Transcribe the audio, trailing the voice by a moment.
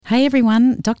Hey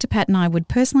everyone, Dr. Pat and I would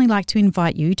personally like to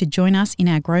invite you to join us in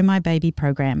our Grow My Baby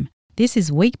program. This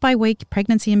is week-by-week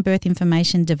pregnancy and birth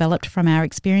information developed from our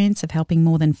experience of helping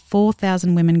more than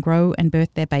 4,000 women grow and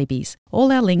birth their babies.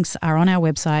 All our links are on our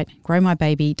website,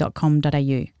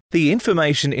 growmybaby.com.au. The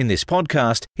information in this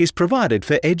podcast is provided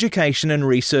for education and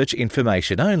research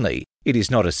information only. It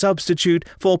is not a substitute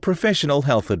for professional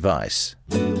health advice.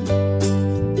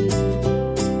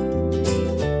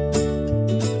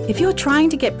 If you're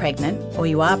trying to get pregnant, or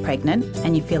you are pregnant,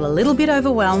 and you feel a little bit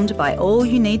overwhelmed by all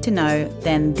you need to know,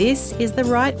 then this is the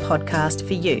right podcast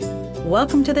for you.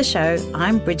 Welcome to the show.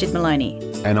 I'm Bridget Maloney.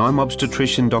 And I'm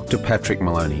obstetrician Dr. Patrick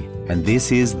Maloney. And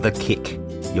this is The Kick,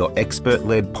 your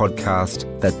expert-led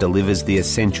podcast that delivers the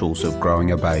essentials of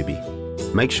growing a baby.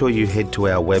 Make sure you head to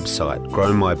our website,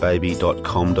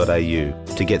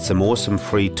 growmybaby.com.au, to get some awesome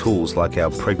free tools like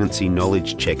our pregnancy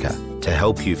knowledge checker to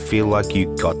help you feel like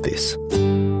you got this.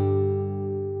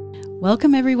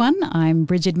 Welcome everyone, I'm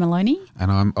Bridget Maloney.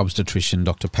 And I'm obstetrician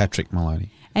Dr. Patrick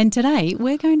Maloney. And today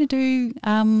we're going to do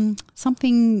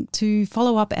something to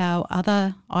follow up our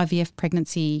other IVF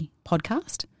pregnancy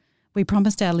podcast. We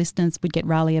promised our listeners we'd get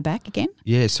Raelia back again.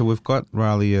 Yeah, so we've got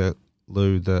Raelia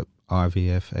Lew, the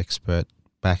IVF expert,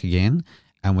 back again,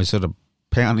 and we're sort of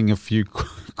pounding a few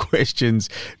questions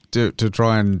to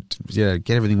try and get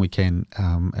everything we can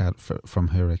out from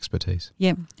her expertise.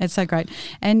 Yeah, it's so great.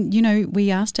 And, we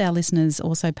asked our listeners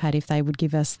also, Pat, if they would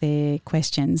give us their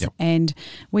questions. Yep. And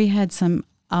we had some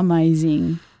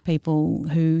amazing people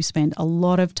who spent a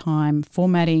lot of time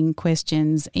formatting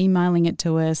questions, emailing it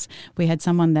to us. We had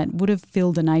someone that would have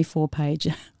filled an A4 page,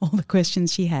 all the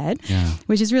questions she had,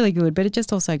 which is really good. But it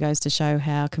just also goes to show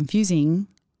how confusing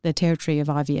the territory of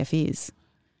IVF is.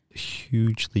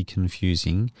 Hugely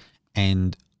confusing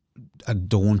and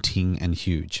daunting and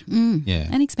huge.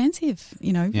 And expensive,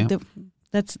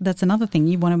 That's another thing.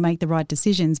 You want to make the right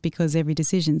decisions because every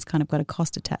decision's kind of got a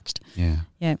cost attached.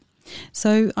 Yeah.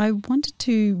 So I wanted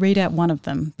to read out one of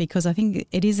them because I think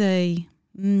it is a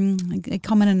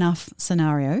common enough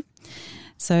scenario.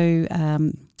 So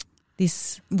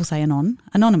this, we'll say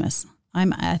anonymous.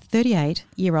 I'm a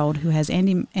 38-year-old who has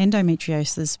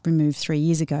endometriosis removed 3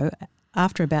 years ago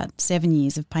after about 7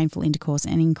 years of painful intercourse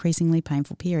and increasingly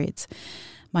painful periods.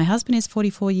 My husband is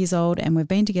 44 years old and we've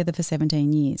been together for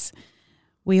 17 years.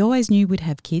 We always knew we'd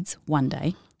have kids one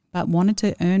day, but wanted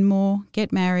to earn more,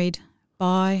 get married,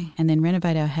 buy and then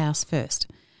renovate our house first.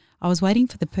 I was waiting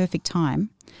for the perfect time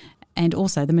and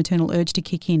also the maternal urge to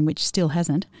kick in, which still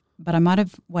hasn't, but I might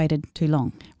have waited too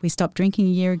long. We stopped drinking a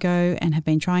year ago and have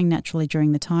been trying naturally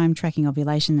during the time, tracking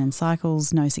ovulation and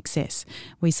cycles, no success.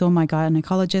 We saw my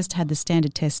gynecologist, had the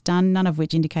standard tests done, none of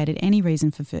which indicated any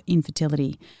reason for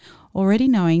infertility. Already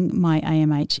knowing my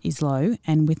AMH is low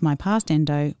and with my past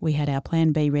endo, we had our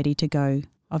plan B ready to go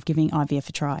of giving IVF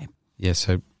a try. Yeah,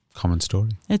 so common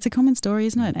story. It's a common story,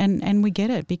 isn't it? And we get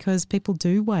it because people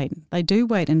do wait. They do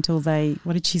wait until they,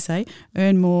 what did she say?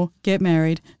 Earn more, get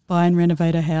married, buy and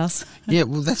renovate a house. Yeah,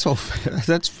 well, that's all.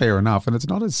 That's fair enough, and it's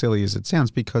not as silly as it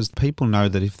sounds because people know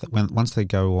that once they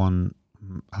go on,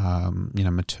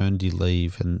 maternity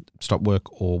leave and stop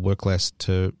work or work less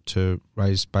to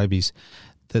raise babies,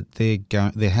 that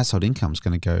their household income is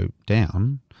going to go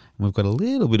down. And we've got a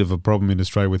little bit of a problem in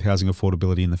Australia with housing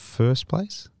affordability in the first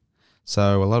place.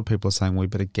 So a lot of people are saying we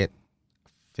better get a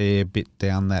fair bit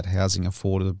down that housing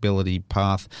affordability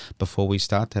path before we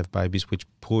start to have babies, which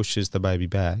pushes the baby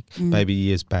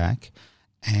years back.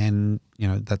 And,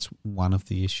 that's one of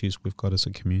the issues we've got as a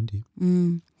community.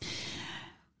 In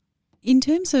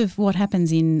terms of what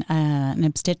happens in an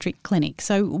obstetric clinic,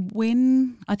 so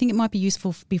I think it might be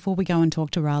useful before we go and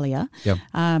talk to Raelia,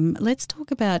 let's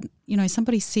talk about,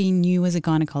 somebody seeing you as a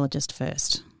gynecologist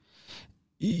first.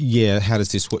 Yeah, how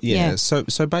does this work? Yeah. So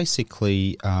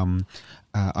basically, I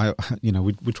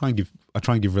try and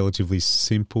give relatively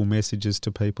simple messages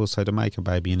to people. So to make a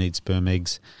baby, you need sperm,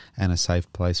 eggs, and a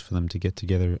safe place for them to get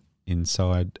together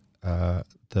inside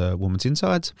the woman's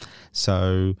insides.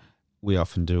 So we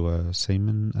often do a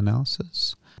semen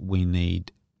analysis. We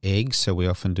need eggs, so we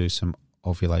often do some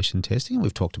ovulation testing.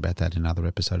 We've talked about that in another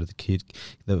episode of the Kick,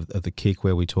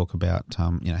 where we talk about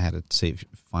how to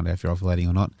find out if you're ovulating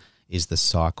or not. Is the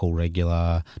cycle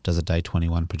regular? Does a day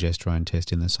 21 progesterone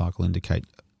test in the cycle indicate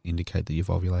that you've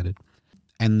ovulated?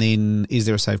 And then is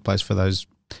there a safe place for those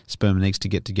sperm and eggs to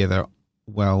get together?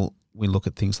 Well, we look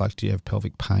at things like, do you have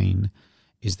pelvic pain?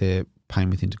 Is there pain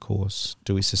with intercourse?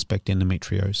 Do we suspect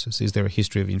endometriosis? Is there a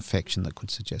history of infection that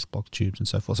could suggest blocked tubes and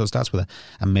so forth? So it starts with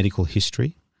a medical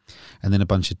history and then a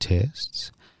bunch of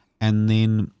tests. And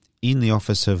then in the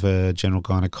office of a general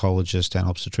gynaecologist and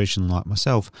obstetrician like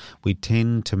myself, we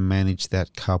tend to manage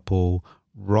that couple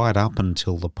right up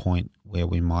until the point where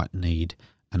we might need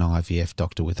an IVF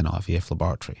doctor with an IVF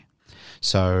laboratory.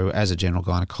 So as a general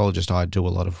gynaecologist, I do a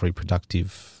lot of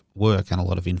reproductive work and a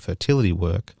lot of infertility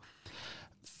work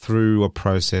through a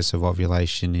process of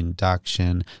ovulation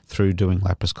induction, through doing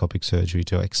laparoscopic surgery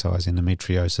to excise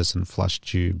endometriosis and flush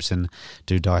tubes and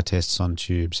do dye tests on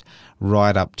tubes,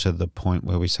 right up to the point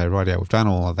where we say, right, yeah, we've done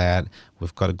all of that,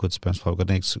 we've got a good sperm supply, we've got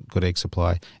a good egg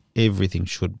supply, everything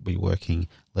should be working.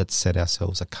 Let's set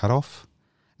ourselves a cutoff.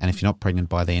 And if you're not pregnant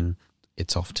by then,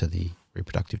 it's off to the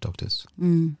reproductive doctors.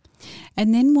 Mm.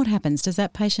 And then what happens? Does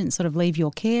that patient sort of leave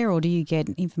your care, or do you get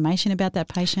information about that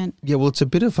patient? Yeah, well, it's a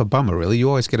bit of a bummer, really. You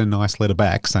always get a nice letter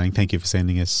back saying, thank you for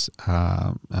sending us,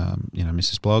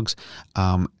 Mrs. Bloggs,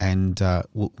 and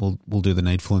we'll do the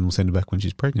needful and we'll send her back when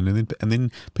she's pregnant. And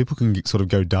then people can sort of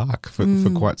go dark for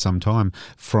quite some time,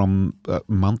 from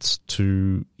months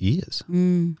to years.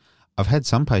 Mm. I've had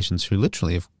some patients who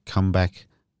literally have come back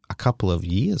a couple of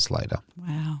years later.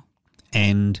 Wow.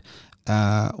 And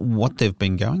what they've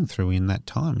been going through in that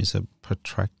time is a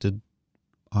protracted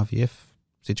IVF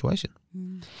situation.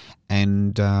 Mm.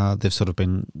 And they've sort of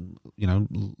been,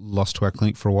 lost to our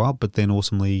clinic for a while, but then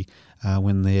ultimately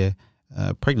when they're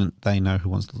pregnant, they know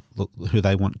who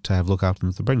they want to have look after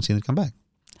them for pregnancy, and they come back.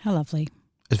 How lovely.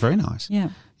 It's very nice. Yeah.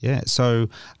 Yeah. So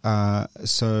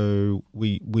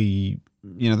we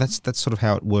that's sort of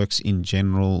how it works in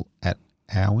general at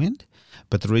our end.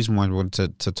 But the reason why I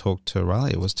wanted to talk to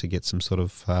Raelia was to get some sort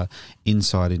of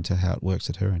insight into how it works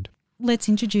at her end. Let's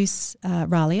introduce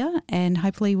Raelia, and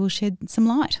hopefully we'll shed some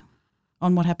light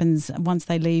on what happens once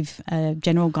they leave a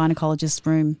general gynaecologist's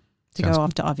room to go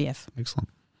off to IVF. Excellent.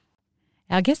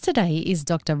 Our guest today is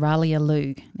Dr Raelia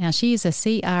Lew. Now, she is a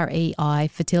CREI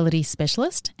fertility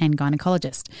specialist and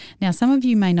gynaecologist. Now, some of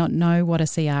you may not know what a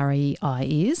CREI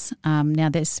is. Now,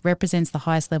 this represents the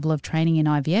highest level of training in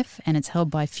IVF, and it's held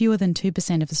by fewer than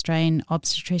 2% of Australian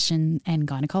obstetrician and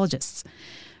gynaecologists.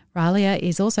 Raelia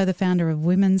is also the founder of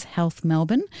Women's Health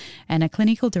Melbourne and a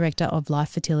clinical director of Life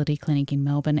Fertility Clinic in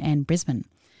Melbourne and Brisbane.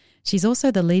 She's also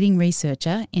the leading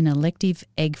researcher in elective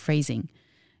egg freezing.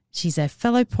 She's a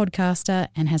fellow podcaster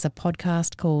and has a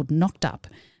podcast called Knocked Up,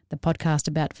 the podcast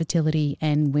about fertility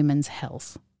and women's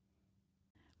health.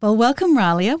 Well, welcome,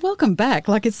 Raelia. Welcome back.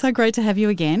 It's so great to have you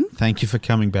again. Thank you for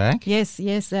coming back. Yes,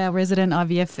 our resident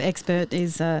IVF expert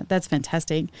is, that's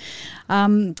fantastic.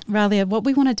 Raelia, what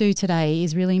we want to do today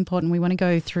is really important. We want to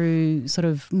go through sort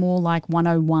of more like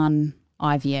 101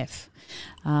 IVF.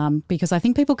 Because I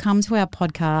think people come to our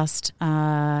podcast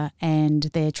and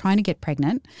they're trying to get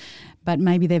pregnant, but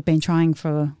maybe they've been trying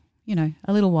for,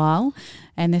 a little while,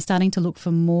 and they're starting to look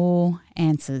for more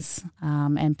answers.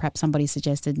 And perhaps somebody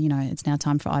suggested, it's now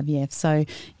time for IVF. So,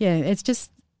 yeah, it's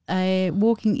just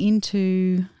walking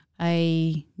into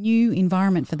a new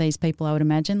environment for these people, I would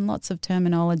imagine. Lots of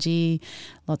terminology,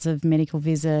 lots of medical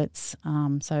visits.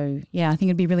 So, yeah, I think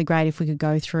it'd be really great if we could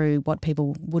go through what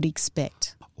people would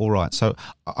expect. All right. So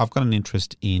I've got an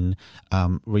interest in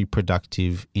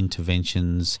reproductive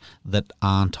interventions that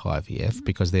aren't IVF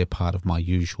because they're part of my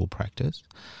usual practice.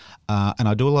 And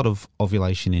I do a lot of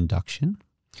ovulation induction.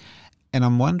 And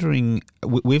I'm wondering,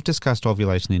 we've discussed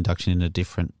ovulation induction in a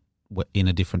different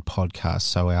podcast,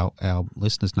 so our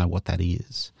listeners know what that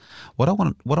is. What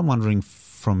I'm wondering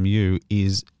from you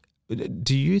is,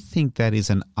 do you think that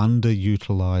is an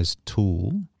underutilized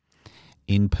tool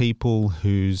in people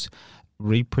whose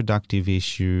reproductive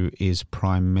issue is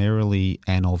primarily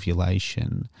an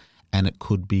ovulation, and it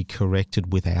could be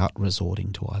corrected without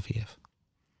resorting to IVF?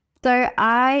 So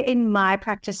I, in my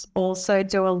practice, also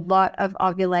do a lot of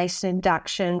ovulation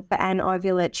induction for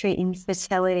anovulatory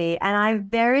infertility, and I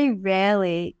very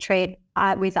rarely treat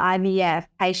with IVF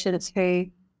patients who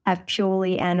have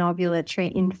purely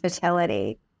anovulatory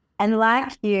infertility. And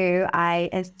like you,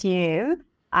 I assume,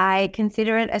 I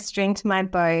consider it a string to my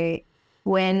bow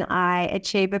when I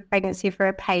achieve a pregnancy for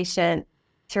a patient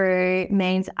through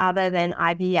means other than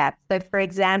IVF. So, for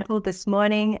example, this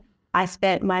morning I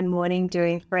spent my morning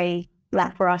doing 3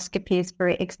 laparoscopies for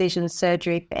excision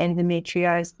surgery for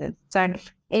endometriosis. So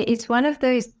it's one of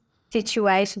those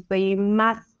situations where you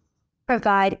must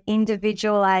provide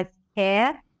individualized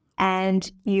care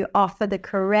and you offer the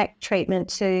correct treatment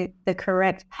to the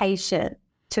correct patient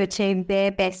to achieve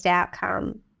their best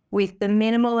outcome with the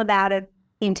minimal amount of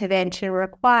intervention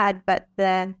required, but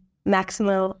the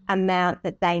maximal amount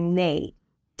that they need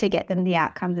to get them the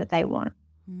outcome that they want.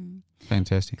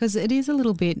 Fantastic. Because it is a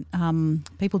little bit,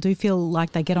 people do feel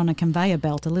like they get on a conveyor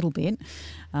belt a little bit.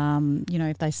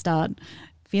 If they start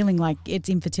feeling like it's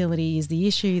infertility is the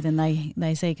issue, then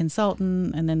they see a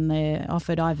consultant and then they're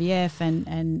offered IVF,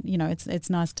 and you know, it's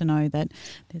nice to know that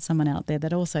there's someone out there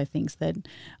that also thinks that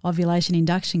ovulation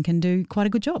induction can do quite a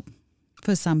good job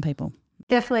for some people.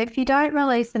 Definitely. If you don't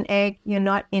release an egg, you're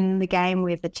not in the game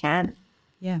with a chance.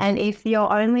 Yeah. And if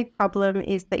your only problem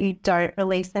is that you don't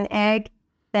release an egg,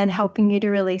 then helping you to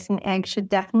release an egg should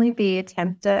definitely be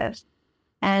attempted.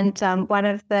 And one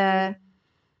of the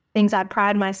things I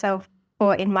pride myself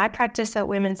for in my practice at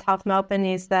Women's Health Melbourne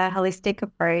is the holistic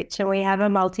approach. And we have a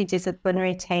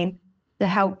multidisciplinary team to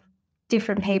help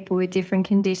different people with different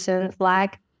conditions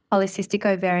like polycystic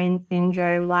ovarian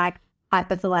syndrome, like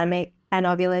hypothalamic and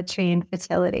ovulatory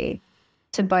infertility,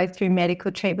 to both through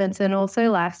medical treatments and also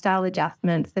lifestyle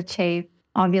adjustments achieve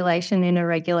ovulation in a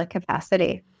regular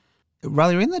capacity.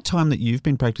 Raelia, in the time that you've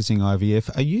been practicing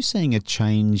IVF, are you seeing a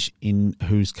change in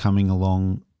who's coming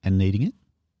along and needing it?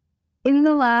 In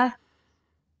the last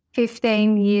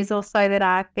 15 years or so that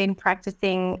I've been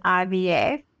practicing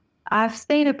IVF, I've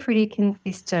seen a pretty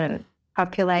consistent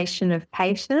population of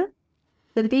patients.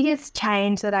 The biggest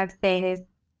change that I've seen is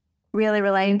really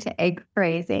relating to egg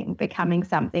freezing becoming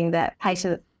something that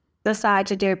patients decide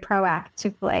to do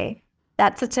proactively.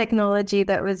 That's a technology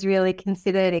that was really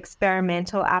considered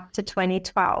experimental up to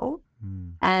 2012.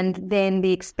 And then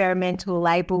the experimental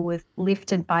label was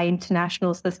lifted by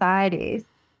international societies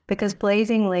because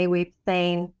pleasingly we've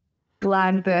seen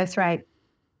live birth rates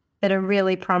that are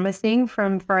really promising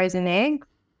from frozen eggs,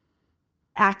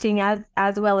 acting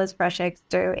as well as fresh eggs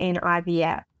do in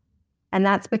IVF. And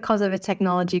that's because of a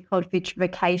technology called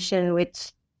vitrification,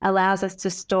 which allows us to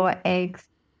store eggs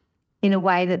in a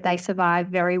way that they survive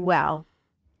very well.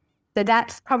 So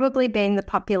that's probably been the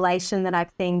population that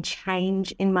I've seen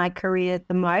change in my career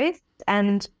the most.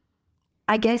 And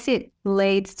I guess it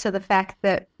leads to the fact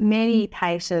that many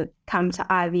patients come to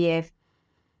IVF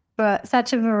for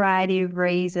such a variety of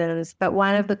reasons. But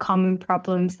one of the common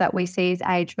problems that we see is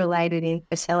age-related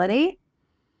infertility.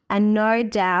 And no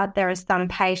doubt there are some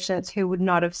patients who would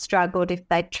not have struggled if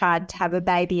they tried to have a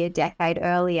baby a decade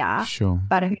earlier,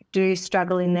 but who do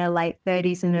struggle in their late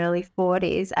 30s and early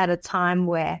 40s at a time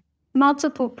where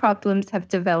multiple problems have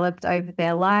developed over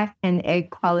their life and egg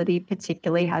quality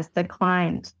particularly has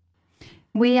declined.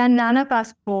 We are none of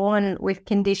us born with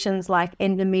conditions like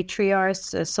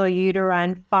endometriosis or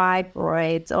uterine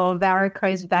fibroids or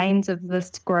varicose veins of the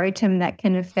scrotum that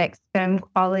can affect sperm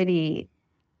quality.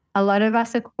 A lot of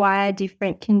us acquire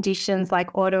different conditions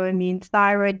like autoimmune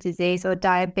thyroid disease or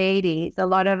diabetes. A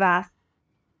lot of us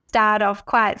start off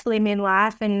quite slim in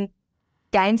life and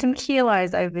gain some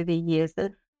kilos over the years.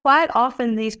 Quite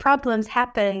often these problems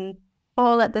happen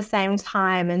all at the same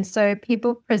time, and so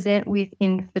people present with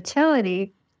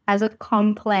infertility as a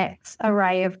complex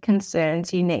array of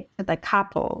concerns unique to the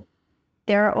couple.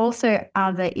 There are also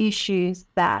other issues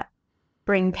that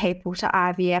bring people to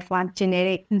IVF, like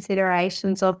genetic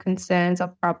considerations or concerns or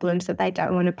problems that they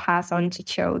don't want to pass on to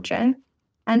children.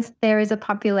 And there is a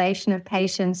population of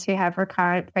patients who have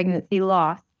recurrent pregnancy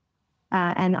loss,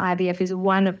 and IVF is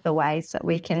one of the ways that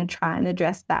we can try and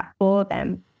address that for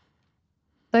them.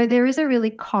 So there is a really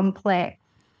complex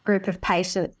group of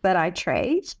patients that I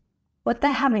treat. What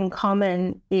they have in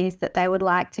common is that they would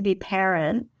like to be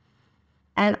parents.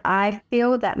 And I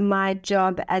feel that my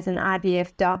job as an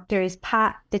IVF doctor is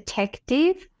part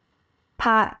detective,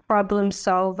 part problem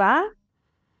solver,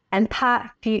 and part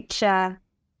future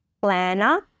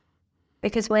planner.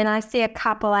 Because when I see a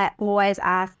couple, I always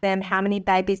ask them how many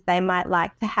babies they might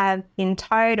like to have in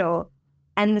total.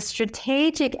 And the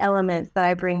strategic elements that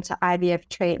I bring to IVF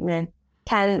treatment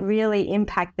can really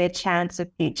impact their chance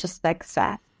of future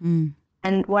success.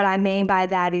 And what I mean by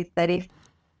that is that if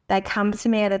they come to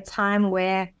me at a time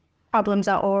where problems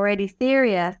are already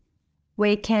serious,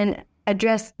 we can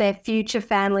address their future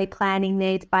family planning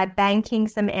needs by banking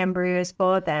some embryos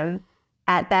for them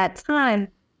at that time,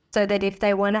 so that if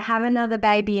they want to have another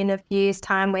baby in a few years'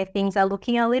 time where things are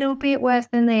looking a little bit worse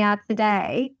than they are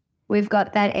today, we've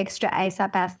got that extra ace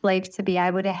up our sleeves to be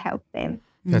able to help them.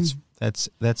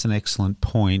 That's an excellent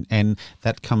point, and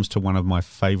that comes to one of my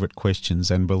favourite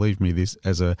questions. And believe me, this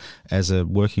as a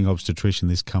working obstetrician,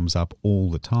 this comes up all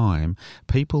the time.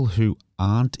 People who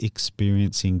aren't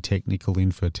experiencing technical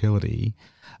infertility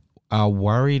are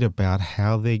worried about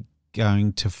how they're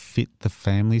going to fit the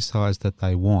family size that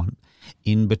they want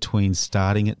in between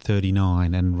starting at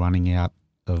 39 and running out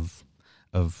of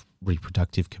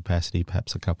reproductive capacity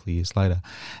perhaps a couple of years later.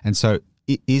 And so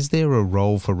is there a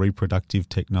role for reproductive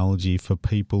technology for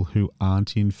people who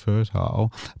aren't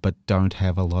infertile but don't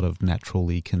have a lot of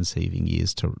naturally conceiving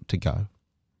years to go?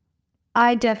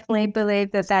 I definitely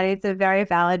believe that that is a very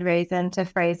valid reason to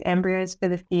freeze embryos for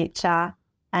the future,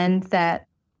 and that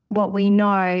what we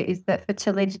know is that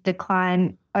fertility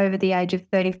decline over the age of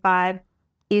 35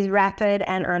 is rapid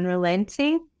and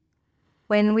unrelenting.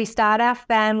 When we start our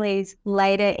families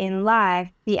later in life,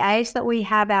 the age that we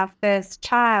have our first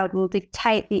child will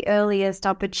dictate the earliest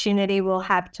opportunity we'll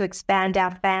have to expand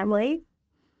our family.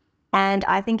 And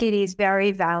I think it is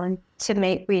very valid to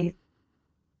meet with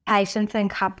patients and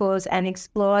couples and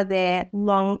explore their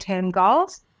long-term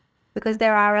goals, because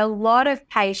there are a lot of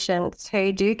patients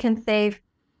who do conceive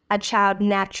a child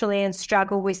naturally and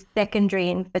struggle with secondary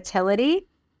infertility.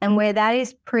 And where that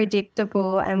is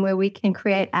predictable and where we can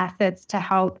create assets to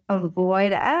help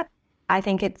avoid it, I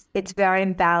think it's very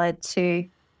valid to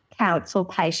counsel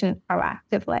patients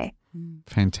proactively.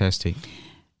 Fantastic.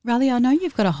 Raelia, I know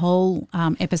you've got a whole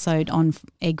episode on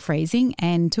egg freezing,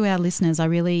 and to our listeners, I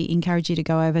really encourage you to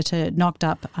go over to Knocked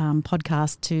Up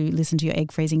podcast to listen to your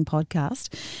egg freezing podcast.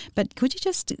 But could you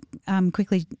just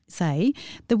quickly say,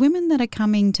 the women that are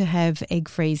coming to have egg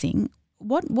freezing,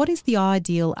 what is the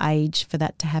ideal age for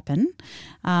that to happen?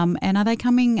 And are they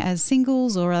coming as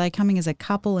singles, or are they coming as a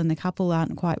couple and the couple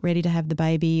aren't quite ready to have the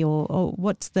baby, or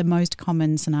what's the most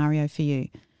common scenario for you?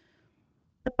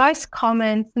 The most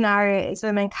common scenario is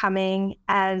women coming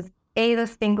as either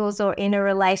singles or in a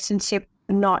relationship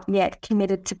not yet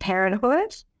committed to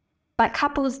parenthood. But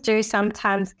couples do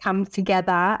sometimes come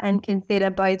together and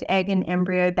consider both egg and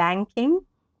embryo banking.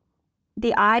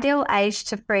 The ideal age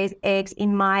to freeze eggs,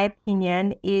 in my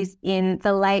opinion, is in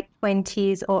the late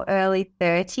 20s or early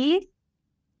 30s.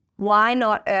 Why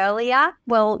not earlier?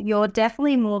 Well, you're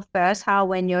definitely more fertile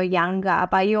when you're younger,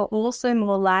 but you're also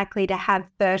more likely to have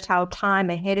fertile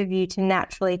time ahead of you to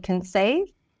naturally conceive.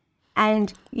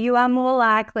 And you are more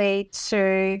likely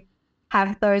to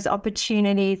have those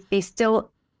opportunities be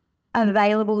still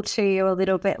available to you a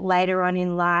little bit later on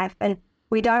in life. And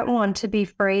we don't want to be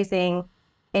freezing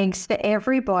eggs for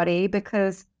everybody,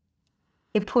 because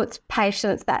it puts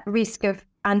patients at risk of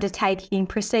undertaking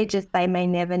procedures they may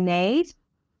never need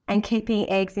and keeping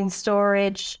eggs in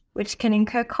storage, which can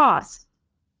incur costs.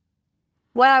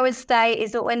 What I would say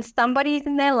is that when somebody's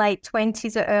in their late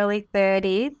 20s or early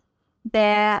 30s,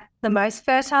 they're the most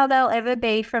fertile they'll ever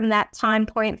be from that time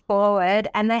point forward,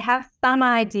 and they have some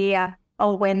idea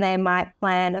of when they might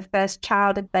plan a first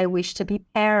child if they wish to be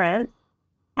parents.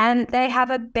 And they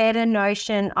have a better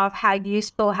notion of how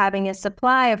useful having a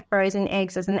supply of frozen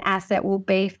eggs as an asset will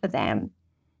be for them.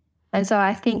 And so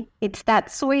I think it's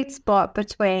that sweet spot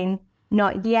between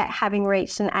not yet having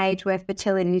reached an age where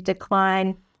fertility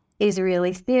decline is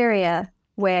really serious,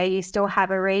 where you still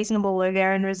have a reasonable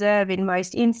ovarian reserve in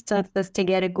most instances to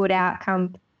get a good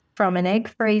outcome from an egg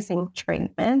freezing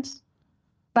treatment,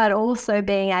 but also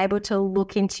being able to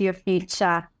look into your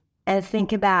future and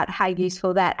think about how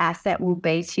useful that asset will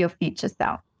be to your future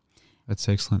self. That's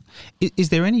excellent. Is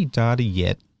there any data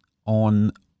yet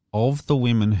on, of the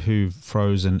women who've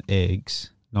frozen eggs,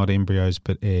 not embryos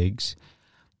but eggs,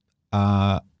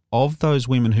 of those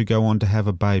women who go on to have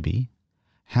a baby,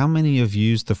 how many have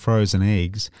used the frozen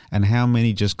eggs and how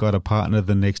many just got a partner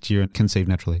the next year and conceived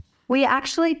naturally? We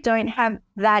actually don't have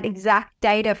that exact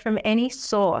data from any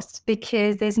source,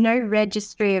 because there's no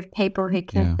registry of people who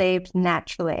conceived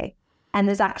naturally. And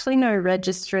there's actually no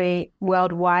registry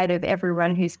worldwide of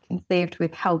everyone who's conceived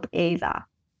with help either.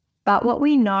 But what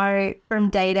we know from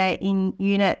data in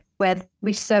units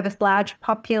which service large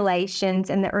populations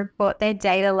and that report their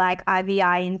data, like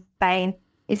IVI in Spain,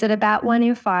 is that about 1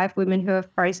 in 5 women who have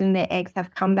frozen their eggs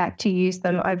have come back to use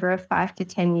them over a 5 to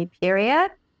 10 year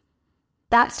period.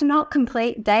 That's not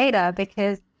complete data,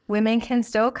 because women can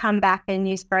still come back and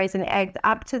use frozen eggs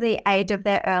up to the age of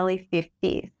their early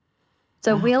 50s.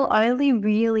 So we'll only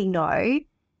really know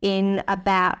in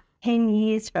about 10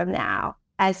 years from now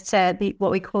as to what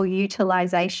we call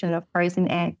utilization of frozen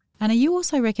eggs. And are you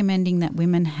also recommending that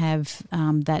women have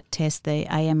that test, the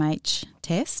AMH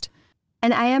test?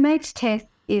 An AMH test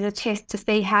is a test to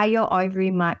see how your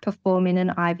ovary might perform in an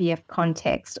IVF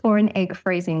context or an egg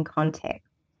freezing context.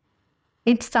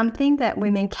 It's something that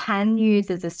women can use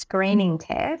as a screening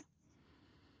test,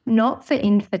 not for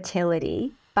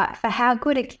infertility, but for how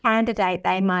good a candidate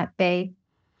they might be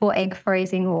for egg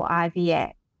freezing or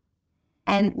IVF.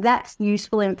 And that's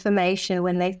useful information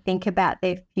when they think about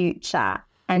their future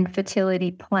and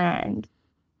fertility plans.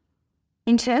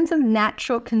 In terms of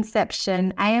natural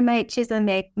conception, AMH is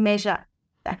a measure.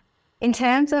 In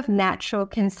terms of natural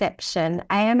conception,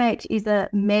 AMH is a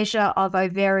measure of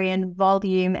ovarian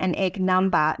volume and egg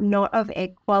number, not of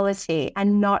egg quality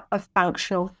and not of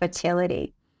functional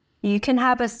fertility. You can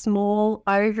have a small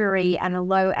ovary and a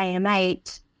low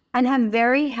AMH and have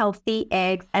very healthy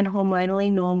eggs and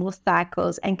hormonally normal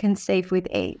cycles and conceive with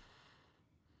ease.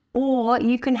 Or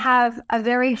you can have a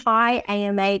very high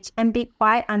AMH and be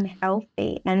quite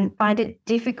unhealthy and find it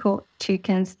difficult to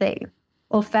conceive,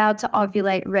 or fail to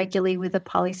ovulate regularly with a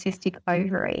polycystic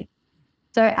ovary.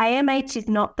 So AMH is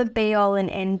not the be-all and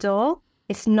end-all.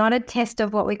 It's not a test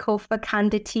of what we call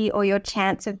fecundity or your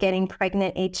chance of getting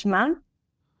pregnant each month.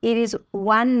 It is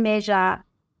one measure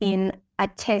in a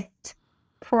test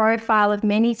profile of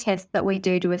many tests that we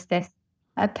do to assess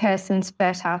a person's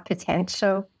fertile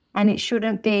potential, and it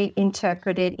shouldn't be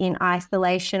interpreted in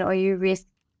isolation, or you risk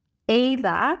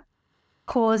either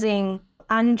causing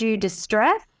undue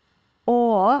distress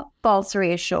or false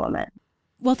reassurance.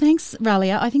 Well, thanks,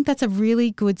 Raelia. I think that's a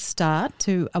really good start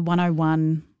to a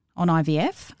 101 on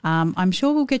IVF. I'm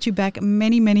sure we'll get you back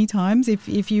many, many times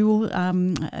if you will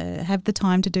have the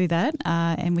time to do that,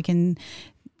 and we can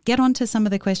get on to some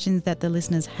of the questions that the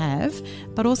listeners have.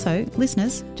 But also,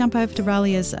 listeners, jump over to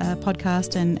Raelia's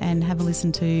podcast and have a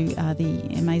listen to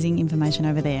the amazing information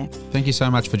over there. Thank you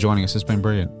so much for joining us. It's been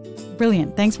brilliant.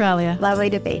 Brilliant. Thanks, Raelia. Lovely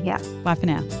to be here. Bye for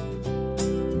now.